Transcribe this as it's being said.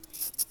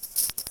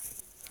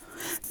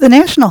The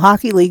National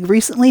Hockey League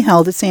recently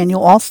held its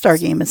annual All-Star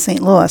Game in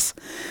St. Louis.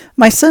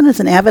 My son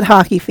is an avid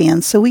hockey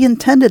fan, so we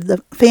attended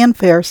the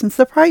fanfare since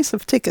the price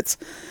of tickets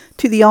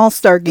to the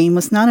All-Star Game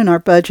was not in our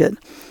budget.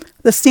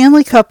 The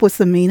Stanley Cup was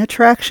the main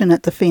attraction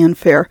at the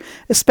fanfare,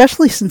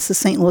 especially since the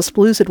St. Louis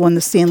Blues had won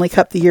the Stanley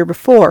Cup the year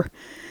before.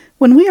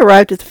 When we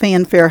arrived at the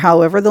fanfare,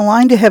 however, the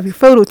line to have your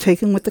photo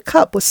taken with the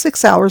cup was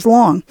 6 hours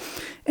long,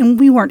 and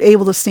we weren't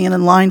able to stand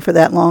in line for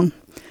that long.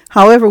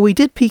 However, we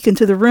did peek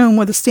into the room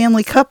where the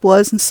Stanley Cup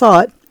was and saw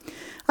it.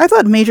 I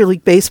thought Major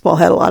League Baseball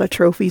had a lot of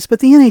trophies,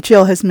 but the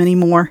NHL has many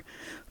more.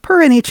 Per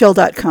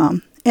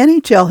NHL.com,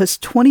 NHL has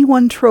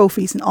 21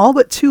 trophies, and all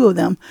but 2 of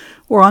them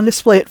were on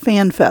display at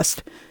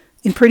FanFest,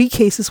 in pretty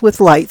cases with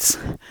lights.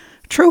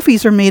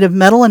 Trophies are made of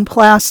metal and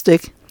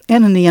plastic,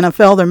 and in the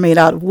NFL they're made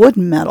out of wood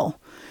and metal.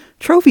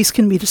 Trophies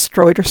can be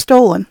destroyed or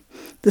stolen.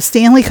 The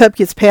Stanley Cup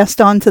gets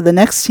passed on to the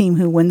next team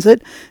who wins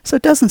it, so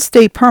it doesn't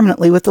stay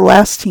permanently with the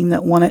last team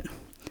that won it.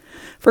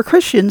 For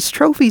Christians,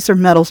 trophies or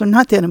medals are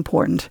not that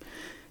important.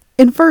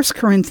 In 1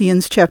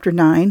 Corinthians chapter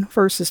 9,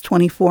 verses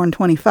 24 and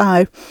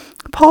 25,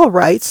 Paul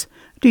writes,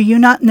 "Do you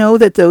not know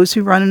that those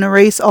who run in a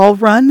race all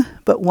run,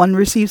 but one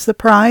receives the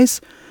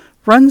prize?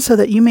 Run so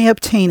that you may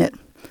obtain it.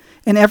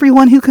 And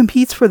everyone who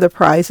competes for the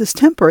prize is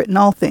temperate in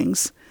all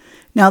things.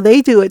 Now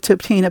they do it to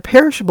obtain a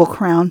perishable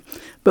crown,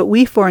 but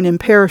we for an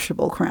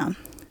imperishable crown."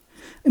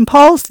 In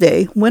Paul's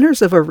day,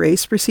 winners of a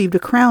race received a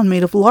crown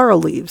made of laurel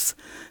leaves.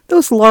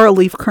 Those laurel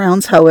leaf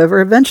crowns, however,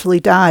 eventually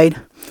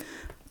died.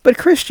 But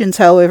Christians,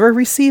 however,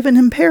 receive an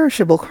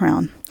imperishable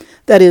crown,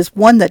 that is,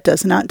 one that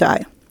does not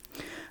die.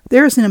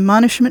 There is an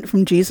admonishment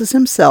from Jesus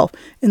himself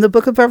in the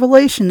book of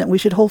Revelation that we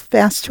should hold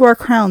fast to our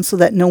crown so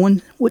that no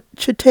one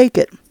should take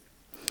it.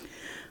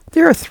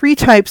 There are 3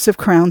 types of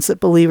crowns that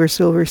believers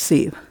will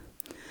receive.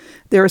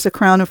 There is a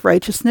crown of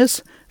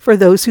righteousness for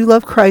those who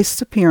love Christ's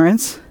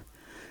appearance.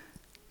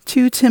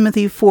 2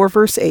 Timothy 4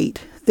 verse 8.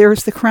 There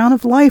is the crown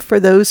of life for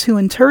those who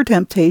endure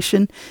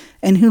temptation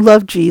and who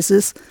love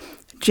Jesus.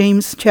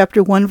 James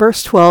chapter 1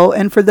 verse 12,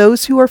 and for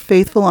those who are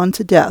faithful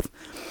unto death.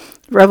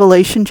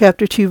 Revelation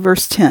chapter 2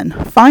 verse 10.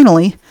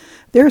 Finally,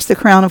 there is the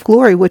crown of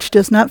glory which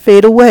does not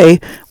fade away,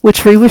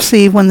 which we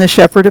receive when the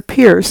shepherd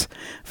appears.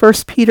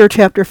 1 Peter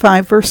chapter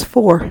 5 verse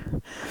 4.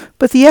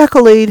 But the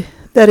accolade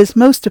that is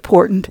most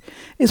important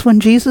is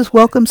when Jesus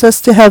welcomes us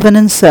to heaven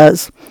and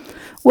says,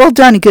 "Well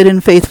done, good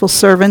and faithful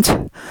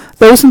servant."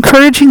 Those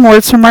encouraging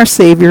words from our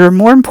Savior are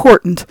more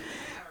important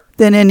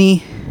than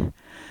any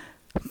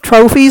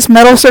trophies,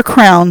 medals, or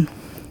crown.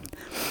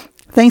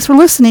 Thanks for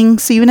listening.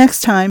 See you next time.